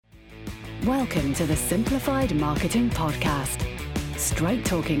Welcome to the Simplified Marketing Podcast. Straight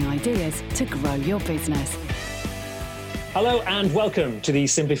talking ideas to grow your business. Hello and welcome to the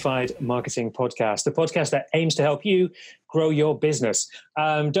Simplified Marketing Podcast, the podcast that aims to help you grow your business.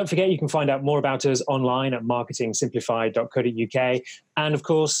 Don't forget, you can find out more about us online at marketingsimplified.co.uk. And of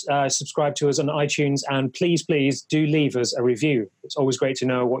course, subscribe to us on iTunes, and please do leave us a review. It's always great to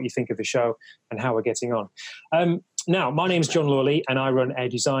know what you think of the show and how we're getting on. Now, my name is John Lawley, and I run a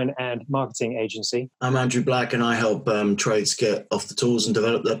design and marketing agency. I'm Andrew Black, and I help trades get off the tools and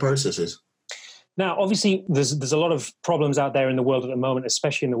develop their processes. Now, obviously, there's a lot of problems out there in the world at the moment,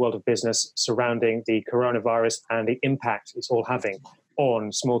 especially in the world of business, surrounding the coronavirus and the impact it's all having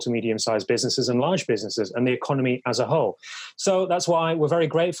on small to medium-sized businesses and large businesses and the economy as a whole. So that's why we're very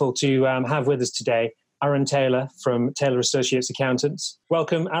grateful to have with us today Aaron Taylor from Taylor Associates Accountants.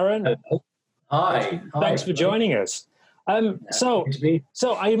 Welcome, Aaron. Hi. Thanks for joining us. So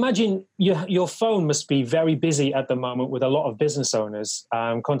I imagine your phone must be very busy at the moment with a lot of business owners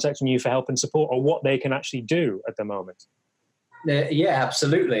contacting you for help and support, or what they can actually do at the moment. Yeah,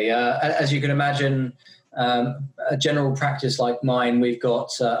 absolutely. As you can imagine, a general practice like mine, we've got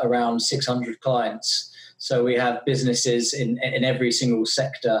around 600 clients. So we have businesses in every single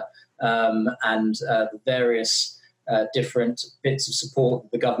sector and various different bits of support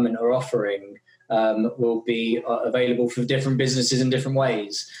that the government are offering will be available for different businesses in different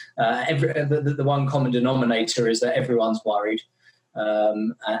ways. The one common denominator is that everyone's worried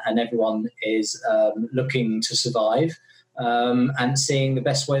and everyone is looking to survive and seeing the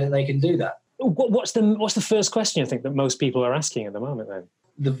best way that they can do that. What's the first question I think that most people are asking at the moment then?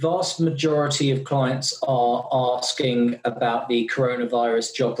 The vast majority of clients are asking about the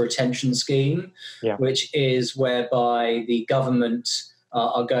coronavirus job retention scheme, which is whereby the government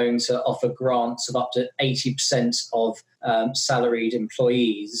are going to offer grants of up to 80% of salaried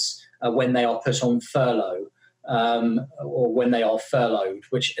employees when they are put on furlough or when they are furloughed,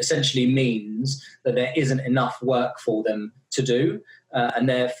 which essentially means that there isn't enough work for them to do, and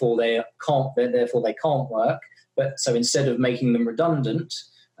therefore they can't work. But so instead of making them redundant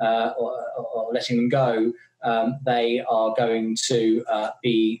or letting them go, they are going to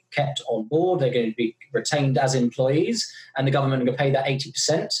be kept on board. They're going to be retained as employees, and the government are going to pay that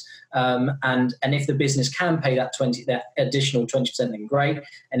 80%. And if the business can pay that additional 20%, then great.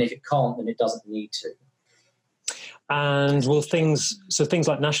 And if it can't, then it doesn't need to. And will things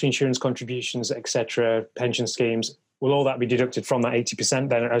like national insurance contributions, etc., pension schemes, will all that be deducted from that 80%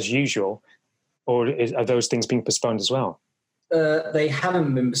 then as usual, or are those things being postponed as well? They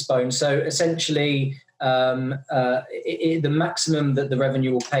haven't been postponed. So essentially, the maximum that the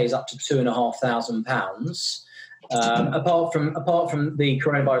revenue will pay is up to £2,500. Apart from the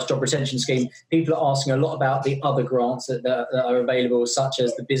coronavirus job retention scheme, people are asking a lot about the other grants that are available, such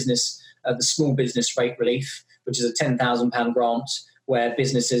as the small business rate relief, which is a £10,000 grant where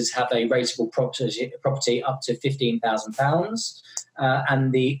businesses have a rateable property up to £15,000,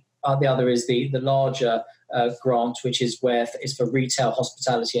 and the other is the larger grant, which is for retail,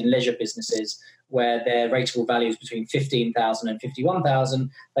 hospitality and leisure businesses, where their rateable value is between £15,000 and £51,000.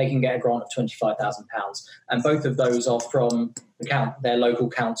 They can get a grant of £25,000, and both of those are from their local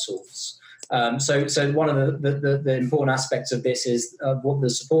councils. So one of the important aspects of this is what the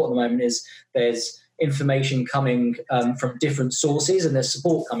support at the moment is. There's information coming from different sources, and there's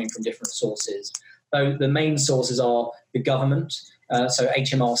support coming from different sources. So the main sources are the government, so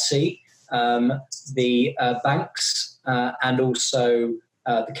HMRC, the banks, and also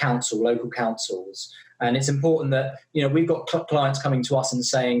the local councils. And it's important that, we've got clients coming to us and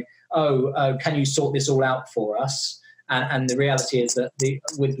saying, can you sort this all out for us? And the reality is that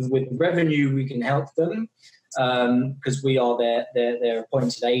with revenue, we can help them because we are their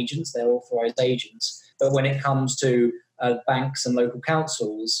appointed agents, their authorised agents. But when it comes to banks and local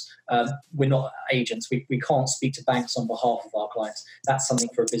councils, we're not agents. We can't speak to banks on behalf of our clients. That's something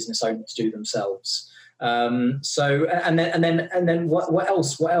for a business owner to do themselves. And then what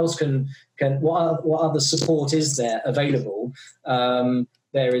else? What other support is there available?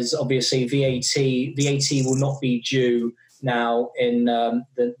 There is obviously VAT. VAT will not be due now in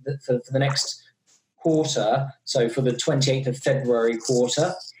for the next quarter. So for the 28th of February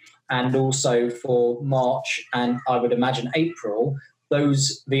quarter, and also for March and I would imagine April,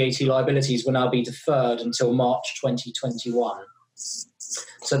 those VAT liabilities will now be deferred until March 2021.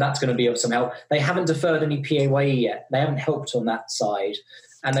 So that's going to be of some help. They haven't deferred any PAYE yet. They haven't helped on that side.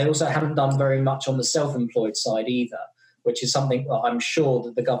 And they also haven't done very much on the self-employed side either, which is something that I'm sure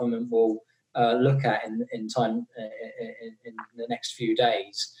that the government will look at in time in the next few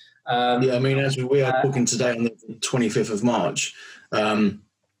days. As we are talking today on the 25th of March,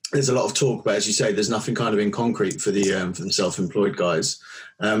 there's a lot of talk, but as you say, there's nothing kind of in concrete for the self-employed guys.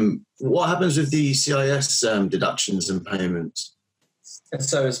 What happens with the CIS deductions and payments? And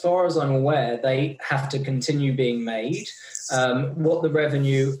so as far as I'm aware, they have to continue being made. What the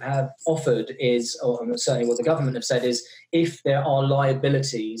revenue have offered is, or certainly what the government have said is, if there are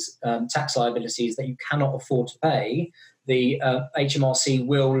liabilities, tax liabilities that you cannot afford to pay, the HMRC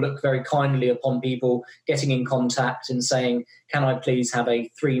will look very kindly upon people getting in contact and saying, can I please have a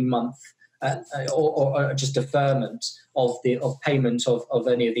 3-month or just deferment of payment of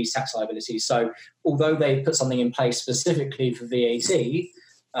any of these tax liabilities. So although they put something in place specifically for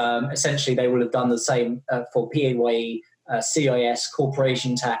VAT, essentially they will have done the same for PAYE, CIS,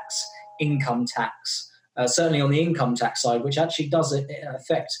 corporation tax, income tax, certainly on the income tax side, which actually does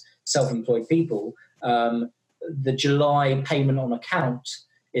affect self-employed people. The July payment on account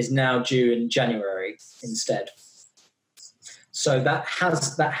is now due in January instead. So that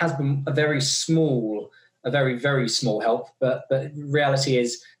has been a very, very small help. But reality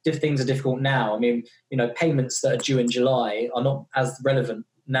is, things are difficult now. I mean, payments that are due in July are not as relevant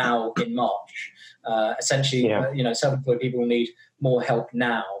now in March. Essentially, self-employed people need more help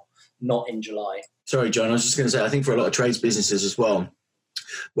now, not in July. Sorry, John, I was just going to say, I think for a lot of trades businesses as well,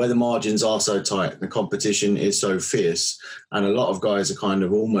 where the margins are so tight, the competition is so fierce, and a lot of guys are kind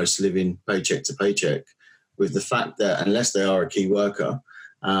of almost living paycheck to paycheck, with the fact that unless they are a key worker,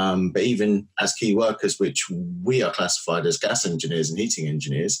 but even as key workers, which we are classified as gas engineers and heating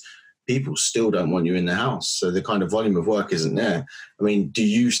engineers, people still don't want you in their house. So the kind of volume of work isn't there. I mean, do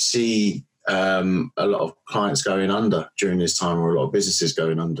you see a lot of clients going under during this time, or a lot of businesses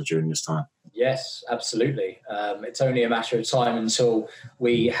going under during this time? Yes, absolutely. It's only a matter of time until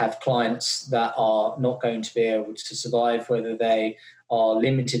we have clients that are not going to be able to survive, whether they are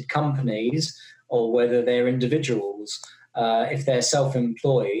limited companies or whether they're individuals. If they're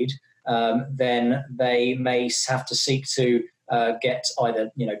self-employed, then they may have to seek to get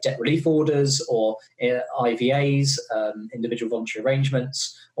either debt relief orders or IVAs, individual voluntary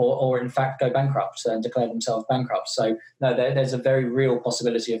arrangements, or in fact go bankrupt and declare themselves bankrupt. So no, there's a very real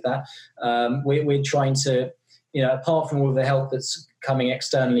possibility of that. We're trying to, apart from all of the help that's coming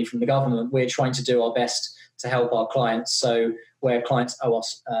externally from the government, we're trying to do our best to help our clients. So where clients owe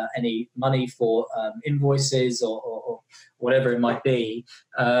us any money for invoices or whatever it might be,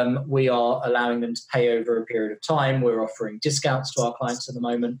 we are allowing them to pay over a period of time. We're offering discounts to our clients at the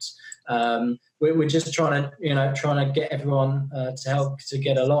moment. We're just trying to get everyone to help to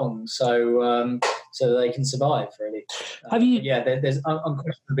get along, so they can survive. Really, there's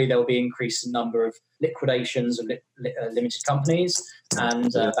unquestionably there will be increase in number of liquidations of limited companies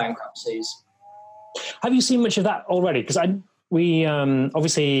and bankruptcies. Have you seen much of that already? Because we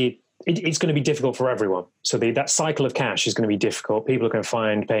obviously it's going to be difficult for everyone. So that cycle of cash is going to be difficult. People are going to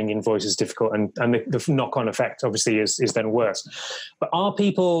find paying invoices difficult, and the knock-on effect obviously is then worse. But are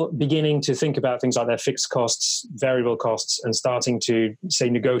people beginning to think about things like their fixed costs, variable costs, and starting to say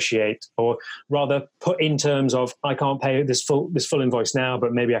negotiate, or rather put in terms of, I can't pay this full invoice now,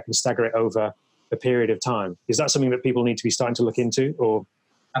 but maybe I can stagger it over a period of time? Is that something that people need to be starting to look into, or?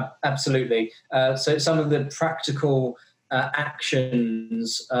 Absolutely. So some of the practical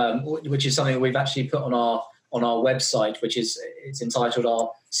actions, which is something that we've actually put on our website, which it's entitled our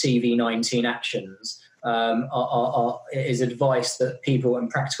CV19 actions, is advice that people and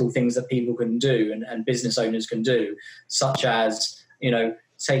practical things that people can do and business owners can do, such as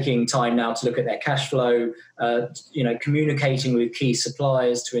taking time now to look at their cash flow, communicating with key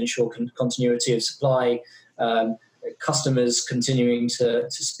suppliers to ensure continuity of supply. Customers continuing to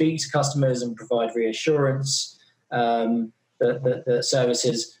speak to customers and provide reassurance that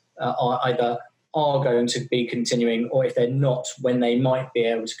services are going to be continuing, or if they're not, when they might be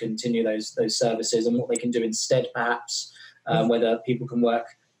able to continue those services, and what they can do instead, perhaps, whether people can work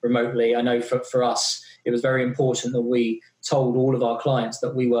remotely. I know for us, it was very important that we told all of our clients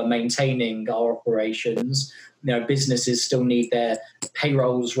that we were maintaining our operations. Businesses still need their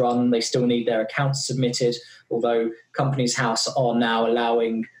payrolls run, they still need their accounts submitted, although Companies House are now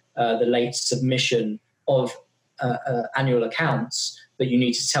allowing the late submission of annual accounts, but you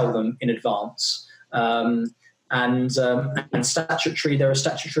need to tell them in advance. And statutory, there are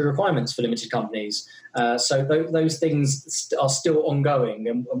statutory requirements for limited companies. So those things are still ongoing,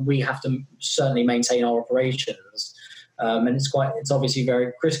 and we have to certainly maintain our operations. And it's obviously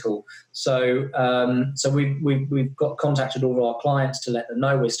very critical. So we've got contacted all of our clients to let them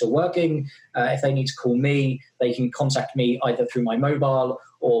know we're still working. If they need to call me, they can contact me either through my mobile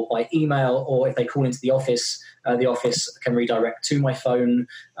or by email, or if they call into the office can redirect to my phone,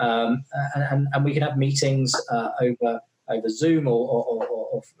 and we can have meetings over Zoom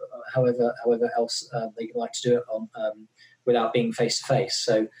or or however else they like to do it on without being face to face.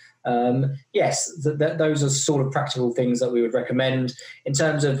 So yes, those are sort of practical things that we would recommend. In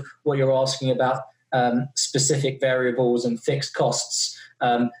terms of what you're asking about, specific variables and fixed costs,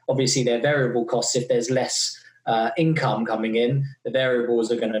 obviously they're variable costs. If there's less income coming in, the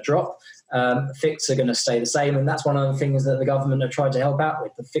variables are going to drop. Fixed are going to stay the same, and that's one of the things that the government have tried to help out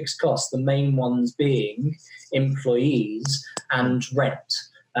with, the fixed costs, the main ones being employees and rent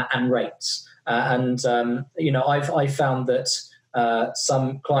and rates. I've found that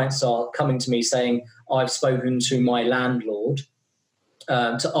some clients are coming to me saying, I've spoken to my landlord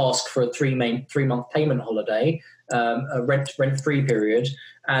to ask for a 3-month payment holiday, a rent-free period,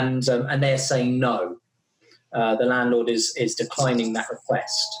 and they're saying no. The landlord is declining that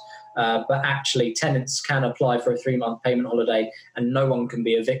request. But actually, tenants can apply for a 3-month payment holiday, and no one can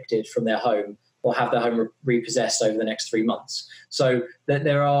be evicted from their home or have their home repossessed over the next 3 months. So that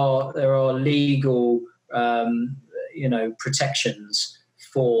there are legal protections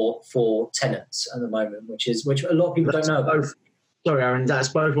for tenants at the moment, which a lot of people don't know about. Sorry, Aaron, that's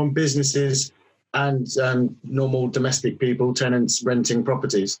both on businesses and normal domestic people, tenants renting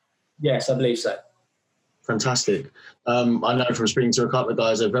properties. Yes, I believe so. Fantastic. I know from speaking to a couple of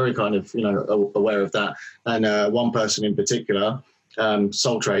guys, they're very kind of, aware of that. And one person in particular,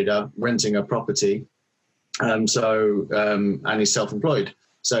 sole trader, renting a property. And he's self-employed.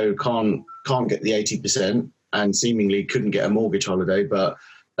 So can't get the 80% and seemingly couldn't get a mortgage holiday. But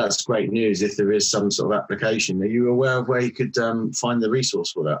that's great news if there is some sort of application. Are you aware of where you could find the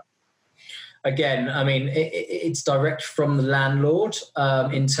resource for that? Again, I mean, it's direct from the landlord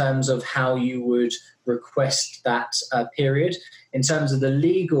in terms of how you would request that period. In terms of the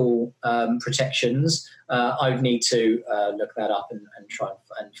legal protections, I would need to look that up and try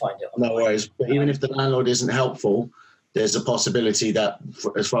and find it. No worries. But even if the landlord isn't helpful, there's a possibility that,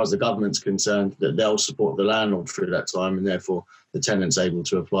 as far as the government's concerned, that they'll support the landlord through that time, and therefore the tenant's able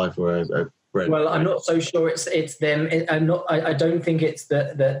to apply for a rent. Well, I'm not so sure it's them. I don't think it's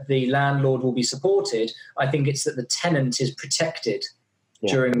that the landlord will be supported. I think it's that the tenant is protected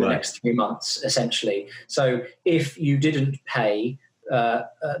during the next 3 months, essentially. So if you didn't pay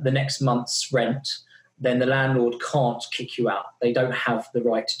the next month's rent, then the landlord can't kick you out. They don't have the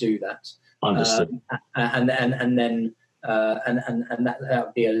right to do that. Understood. And that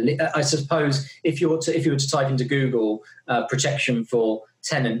would be I suppose if you were to type into Google protection for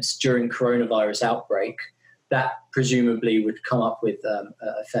tenants during coronavirus outbreak, that presumably would come up with a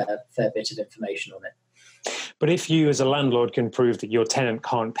fair bit of information on it. But if you as a landlord can prove that your tenant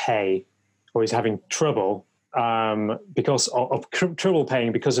can't pay or is having trouble because of trouble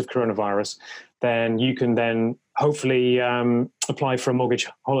paying because of coronavirus, then you can then hopefully apply for a mortgage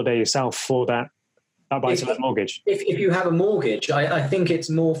holiday yourself for that buy-to-let mortgage. If you have a mortgage, I think it's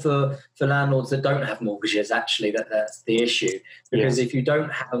more for landlords that don't have mortgages, actually, that's the issue. Because if you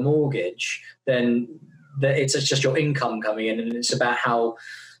don't have a mortgage, then it's just your income coming in, and it's about how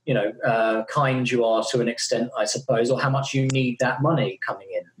kind you are to an extent, I suppose, or how much you need that money coming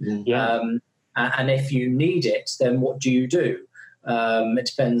in. And if you need it, then what do you do? It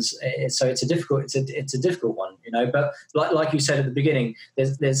depends. So it's a difficult one, But like you said at the beginning,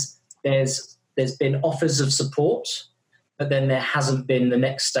 there's been offers of support, but then there hasn't been the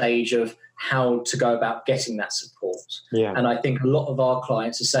next stage of how to go about getting that support. Yeah. And I think a lot of our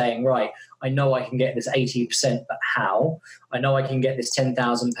clients are saying, right, I know I can get this 80%, but how? I know I can get this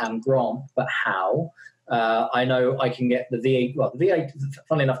 £10,000 grant, but how? I know I can get the VAT. Well, the VAT,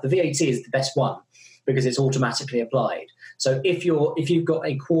 funnily enough, the VAT is the best one because it's automatically applied. So if you've got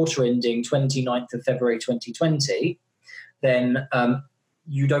a quarter ending 29th of February 2020, then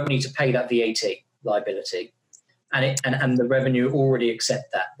you don't need to pay that VAT liability, and the revenue already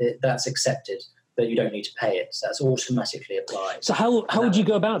accept that. That's accepted, that you don't need to pay it. So that's automatically applied. So how would you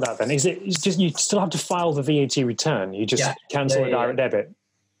go about that then? Is it's just you still have to file the VAT return? You just cancel the direct debit?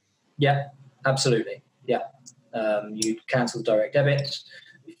 Yeah, absolutely. Yeah, you cancel the direct debit,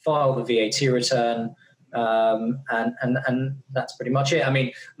 you file the VAT return, and that's pretty much it. I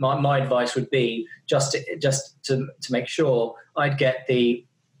mean, my advice would be just to make sure I'd get the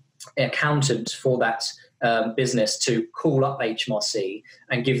accountant for that business to call up HMRC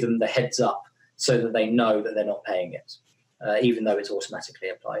and give them the heads up so that they know that they're not paying it, even though it's automatically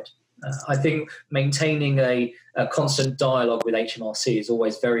applied. I think maintaining a constant dialogue with HMRC is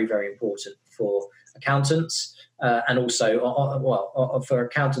always very, very important for accountants and also, for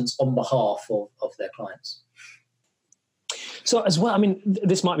accountants on behalf of their clients. So as well, I mean,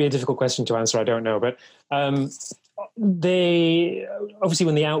 this might be a difficult question to answer, I don't know, but obviously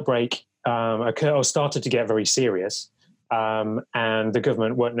when the outbreak occurred or started to get very serious, and the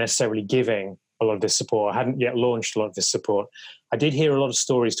government weren't necessarily giving a lot of this support, hadn't yet launched a lot of this support. I did hear a lot of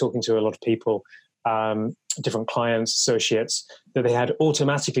stories talking to a lot of people, different clients, associates, that they had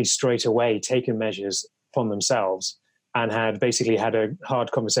automatically straight away taken measures upon themselves and had basically had a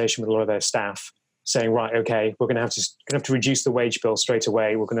hard conversation with a lot of their staff saying, right, okay, we're going to have to reduce the wage bill straight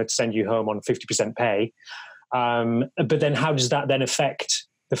away. We're going to send you home on 50% pay. But then how does that then affect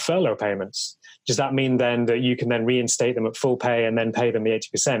the furlough payments? Does that mean then that you can then reinstate them at full pay and then pay them the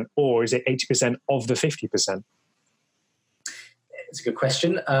 80%? Or is it 80% of the 50%? It's a good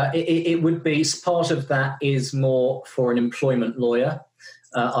question. It would be, part of that is more for an employment lawyer,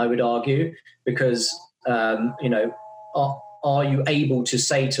 I would argue, because, are you able to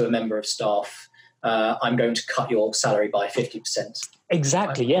say to a member of staff, I'm going to cut your salary by 50%?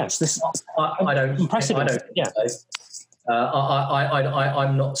 Exactly, yes. I don't. Yeah.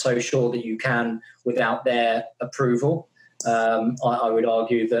 I'm not so sure that you can without their approval. I would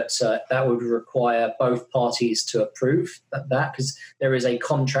argue that that would require both parties to approve that, because there is a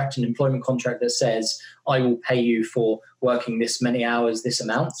contract, an employment contract that says, I will pay you for working this many hours, this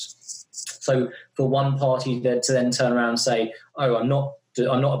amount. So for one party to then turn around and say, oh, I'm not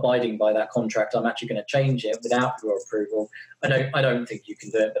abiding by that contract, I'm actually going to change it without your approval, I don't think you can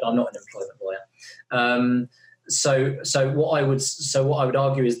do it, but I'm not an employment lawyer. So what I would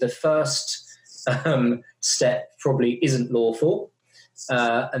argue is the first step probably isn't lawful,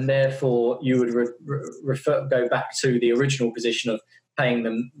 and therefore you would go back to the original position of paying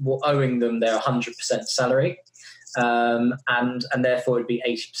them, owing them their 100% salary, and therefore it'd be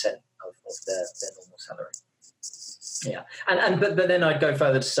 80% of their normal salary. Yeah, but then I'd go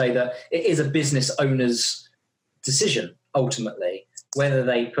further to say that it is a business owner's decision ultimately whether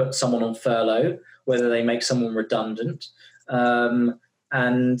they put someone on furlough, whether they make someone redundant, and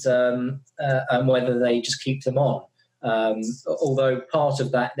whether they just keep them on. Although part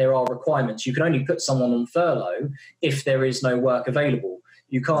of that, there are requirements. You can only put someone on furlough if there is no work available.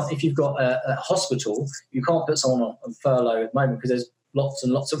 You can't, if you've got a hospital, you can't put someone on furlough at the moment because there's lots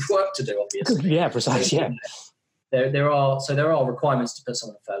and lots of work to do, obviously. Yeah, precisely, yeah. There are requirements to put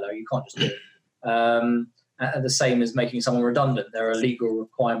someone on furlough. You can't just do it. The same as making someone redundant. There are legal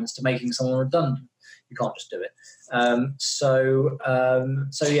requirements to making someone redundant. You can't just do it. So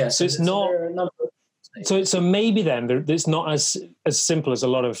it's not. So maybe then it's not as simple as a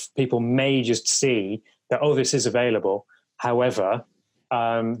lot of people may just see that, oh, this is available. However,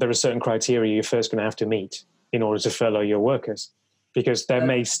 there are certain criteria you're first going to have to meet in order to furlough your workers, because there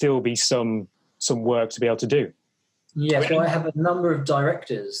may still be some work to be able to do. Yeah, so I have a number of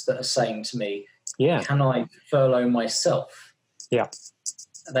directors that are saying to me, can I furlough myself? Yeah.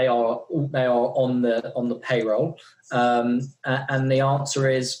 They are on the payroll, and the answer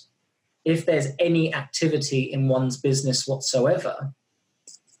is, if there's any activity in one's business whatsoever,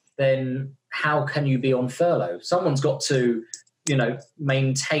 then how can you be on furlough? Someone's got to,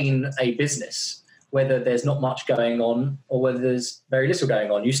 maintain a business, whether there's not much going on or whether there's very little going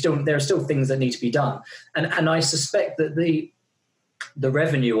on. There are still things that need to be done, and I suspect that the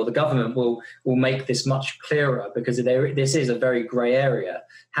revenue or the government will make this much clearer, because this is a very grey area.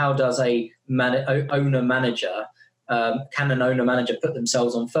 How does can an owner manager put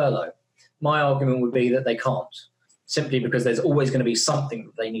themselves on furlough? My argument would be that they can't, simply because there's always going to be something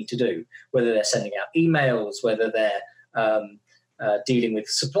that they need to do, whether they're sending out emails, whether they're dealing with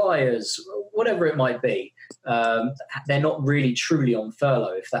suppliers, whatever it might be. They're not really truly on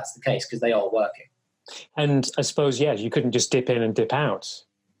furlough if that's the case, because they are working. And I suppose, you couldn't just dip in and dip out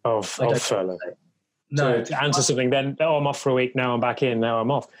of furlough. No. To answer something, then, I'm off for a week, now I'm back in, now I'm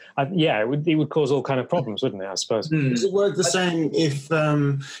off. It would cause all kind of problems, wouldn't it, I suppose? Does it work the same if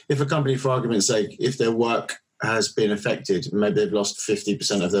a company, for argument's sake, if their work has been affected, maybe they've lost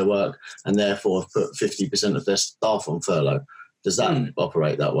 50% of their work and therefore have put 50% of their staff on furlough? Does that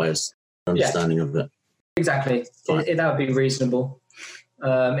operate that way, as understanding of it? Exactly. That would be reasonable.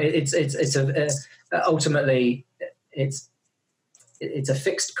 Ultimately, it's a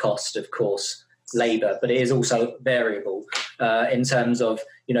fixed cost, of course, labour, but it is also variable in terms of,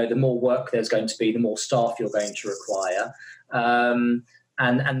 the more work there's going to be, the more staff you're going to require.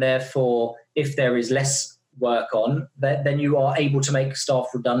 And therefore, if there is less work on, then you are able to make staff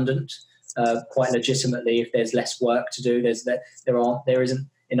redundant quite legitimately. If there's less work to do, there isn't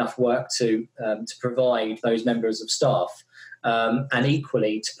enough work to provide those members of staff, and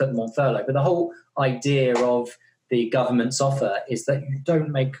equally to put them on furlough. But the whole idea of the government's offer is that you don't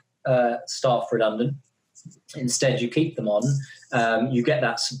make staff redundant. Instead, you keep them on. You get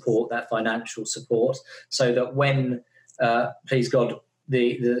that support, that financial support, so that when, please God,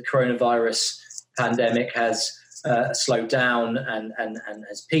 the coronavirus pandemic has slowed down and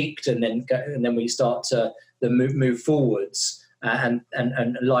has peaked, and then we start to move forwards, and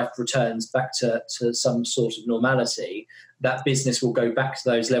life returns back to some sort of normality, that business will go back to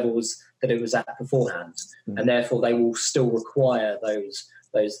those levels that it was at beforehand, and therefore they will still require those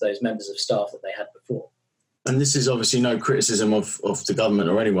members of staff that they had before. And this is obviously no criticism of the government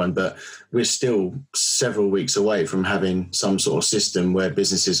or anyone, but we're still several weeks away from having some sort of system where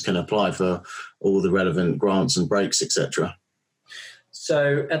businesses can apply for all the relevant grants and breaks, etc.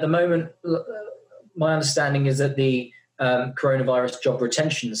 So at the moment, my understanding is that the Coronavirus Job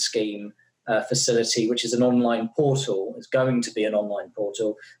Retention Scheme facility, which is an online portal, is going to be an online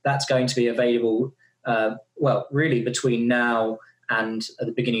portal. That's going to be available, really between now and at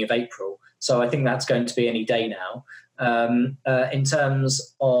the beginning of April. So I think that's going to be any day now. In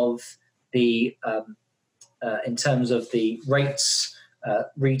terms of the rates,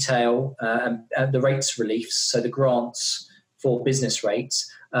 retail, and the rates reliefs, so the grants for business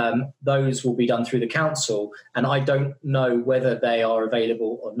rates, those will be done through the council, and I don't know whether they are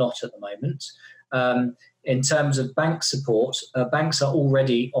available or not at the moment. In terms of bank support, banks are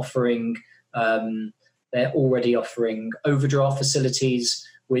already offering overdraft facilities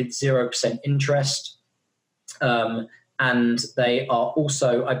with 0% interest. And they are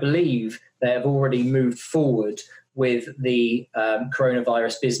also, I believe, they have already moved forward with the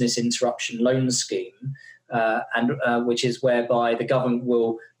Coronavirus Business Interruption Loan Scheme, which is whereby the government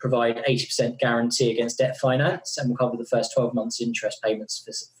will provide 80% guarantee against debt finance and will cover the first 12 months interest payments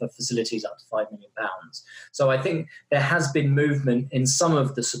for facilities up to £5 million. So I think there has been movement in some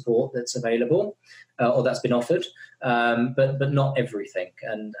of the support that's available or that's been offered, but not everything.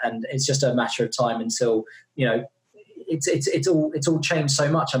 And it's just a matter of time until, it's all changed so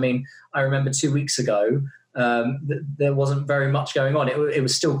much. I mean, I remember 2 weeks ago, there wasn't very much going on. It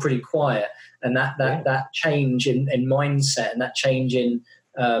was still pretty quiet, and that change in mindset and that change in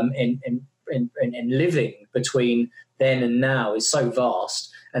living between then and now is so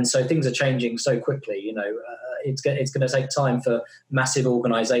vast, and so things are changing so quickly. It's going to take time for massive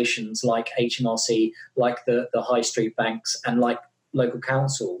organisations like HMRC, like the high street banks, and like local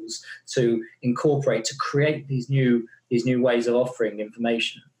councils to incorporate, to create these new ways of offering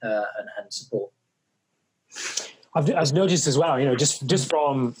information and support. I've noticed as well, just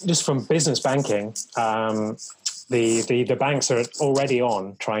from business banking, the banks are already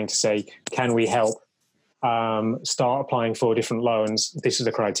on trying to say, can we help start applying for different loans? This is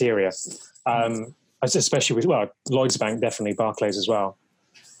the criteria, especially with Lloyds Bank, definitely Barclays as well.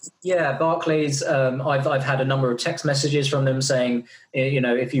 Yeah, Barclays. I've had a number of text messages from them saying,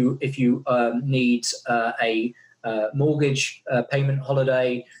 if you need a mortgage payment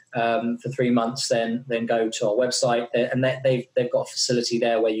holiday for 3 months, then go to our website, and they've got a facility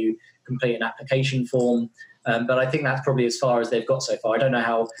there where you complete an application form. But I think that's probably as far as they've got so far. I don't know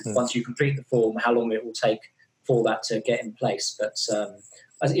how once you complete the form, how long it will take for that to get in place. But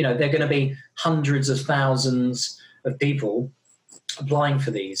there are going to be hundreds of thousands of people applying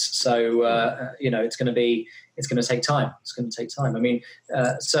for these, so it's going to take time. It's going to take time. I mean,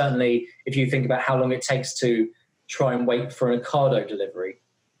 certainly, if you think about how long it takes to try and wait for an Ocado delivery,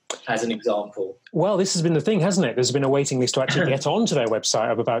 as an example. Well, this has been the thing, hasn't it? There's been a waiting list to actually get onto their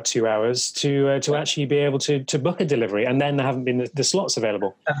website of about 2 hours to actually be able to book a delivery, and then there haven't been the slots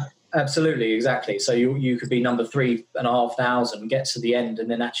available. Absolutely, exactly. So you could be number 3,500, get to the end, and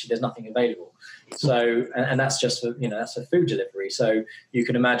then actually there's nothing available. So, and that's just for, that's a food delivery. So you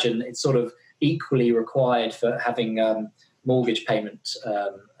can imagine it's sort of equally required for having mortgage payment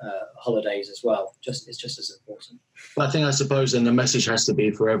holidays as well. It's just as important. Well, I suppose then the message has to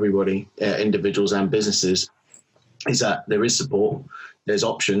be for everybody, individuals and businesses, is that there is support, there's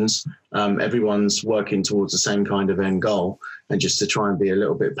options, everyone's working towards the same kind of end goal, and just to try and be a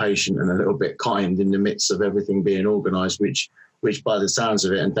little bit patient and a little bit kind in the midst of everything being organised, which by the sounds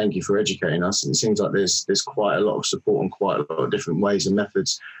of it, and thank you for educating us, it seems like there's quite a lot of support and quite a lot of different ways and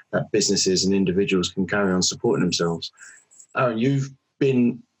methods that businesses and individuals can carry on supporting themselves. Aaron, you've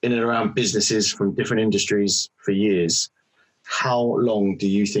been in and around businesses from different industries for years. How long do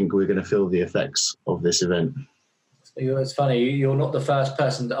you think we're going to feel the effects of this event? It's funny, you're not the first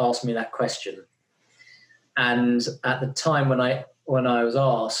person to ask me that question. And at the time when I was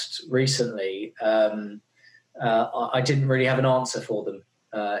asked recently, I didn't really have an answer for them.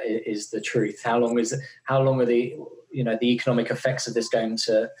 Is the truth? How long are the economic effects of this going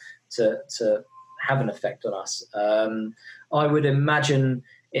to have an effect on us? I would imagine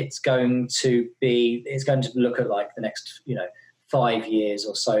it's going to look at like the next 5 years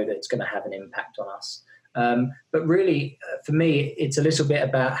or so that it's going to have an impact on us. But really, for me, it's a little bit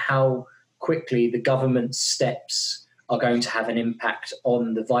about how quickly the government's steps are going to have an impact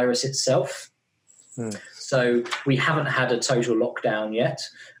on the virus itself. So we haven't had a total lockdown yet.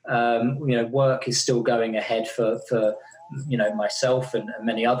 Work is still going ahead for myself and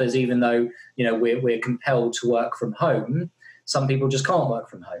many others, even though, we're compelled to work from home. Some people just can't work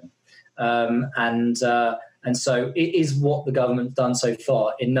from home. And so is what the government's done so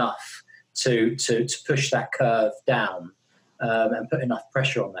far enough to push that curve down and put enough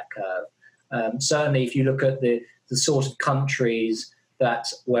pressure on that curve? Certainly, if you look at the sort of countries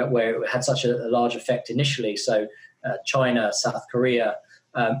where it had such a large effect initially, so China, South Korea,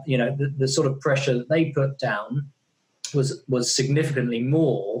 the sort of pressure that they put down was significantly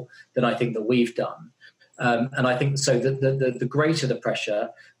more than I think that we've done. And I think so that the greater the pressure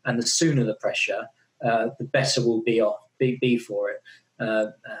and the sooner the pressure, the better we'll be for it.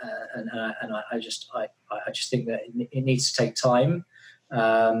 And I just think that it needs to take time,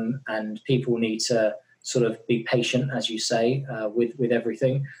 and people need to sort of be patient, as you say, with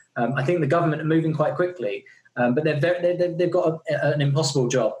everything. I think the government are moving quite quickly, but they've got an impossible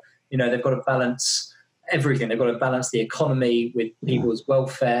job. They've got to balance everything. They've got to balance the economy with people's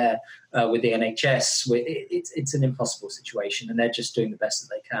welfare, with the NHS. It's an impossible situation, and they're just doing the best that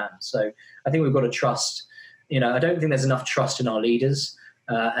they can. So I think we've got to trust. I don't think there's enough trust in our leaders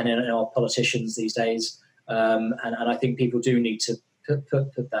and in our politicians these days. And I think people do need to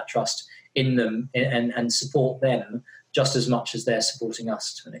put that trust in them and support them just as much as they're supporting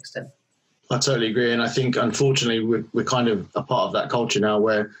us to an extent. I totally agree. And I think, unfortunately, we're kind of a part of that culture now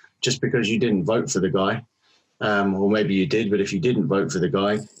where just because you didn't vote for the guy, or maybe you did, but if you didn't vote for the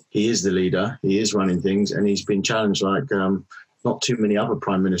guy, he is the leader, he is running things, and he's been challenged like not too many other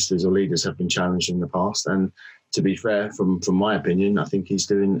prime ministers or leaders have been challenged in the past. And to be fair, from my opinion, I think he's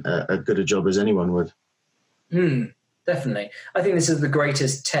doing as good a job as anyone would. Definitely. I think this is the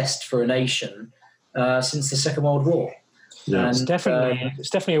greatest test for a nation since the Second World War. Yeah. It's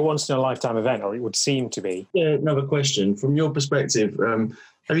definitely a once-in-a-lifetime event, or it would seem to be. Yeah, another question. From your perspective,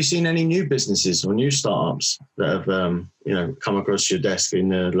 have you seen any new businesses or new startups that have come across your desk in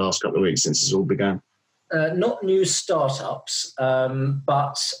the last couple of weeks since this all began? Not new startups,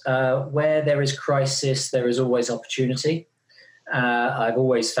 but where there is crisis, there is always opportunity. I've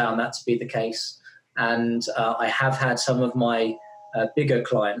always found that to be the case. And I have had some of my bigger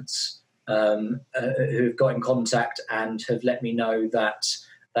clients who've got in contact and have let me know that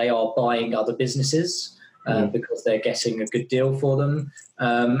they are buying other businesses because they're getting a good deal for them.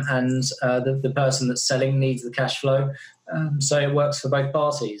 And the person that's selling needs the cash flow. So it works for both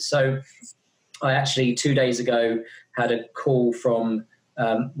parties. So I actually 2 days ago had a call from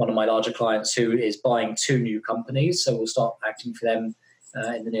one of my larger clients who is buying 2 new companies. So we'll start acting for them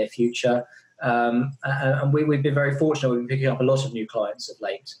in the near future. And we've been very fortunate. We've been picking up a lot of new clients of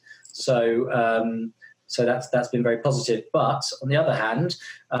late. So that's been very positive. But on the other hand,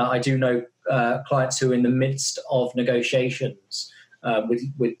 I do know clients who are in the midst of negotiations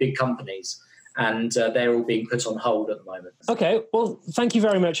with big companies. And they're all being put on hold at the moment. Okay, well, thank you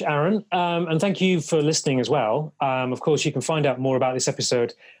very much, Aaron. And thank you for listening as well. Of course, you can find out more about this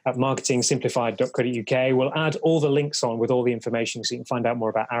episode at marketingsimplified.co.uk. We'll add all the links on with all the information so you can find out more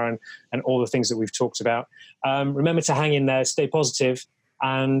about Aaron and all the things that we've talked about. Remember to hang in there, stay positive,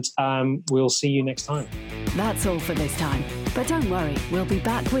 and we'll see you next time. That's all for this time. But don't worry, we'll be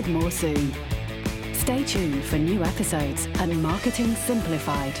back with more soon. Stay tuned for new episodes at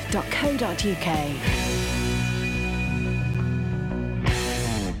marketingsimplified.co.uk.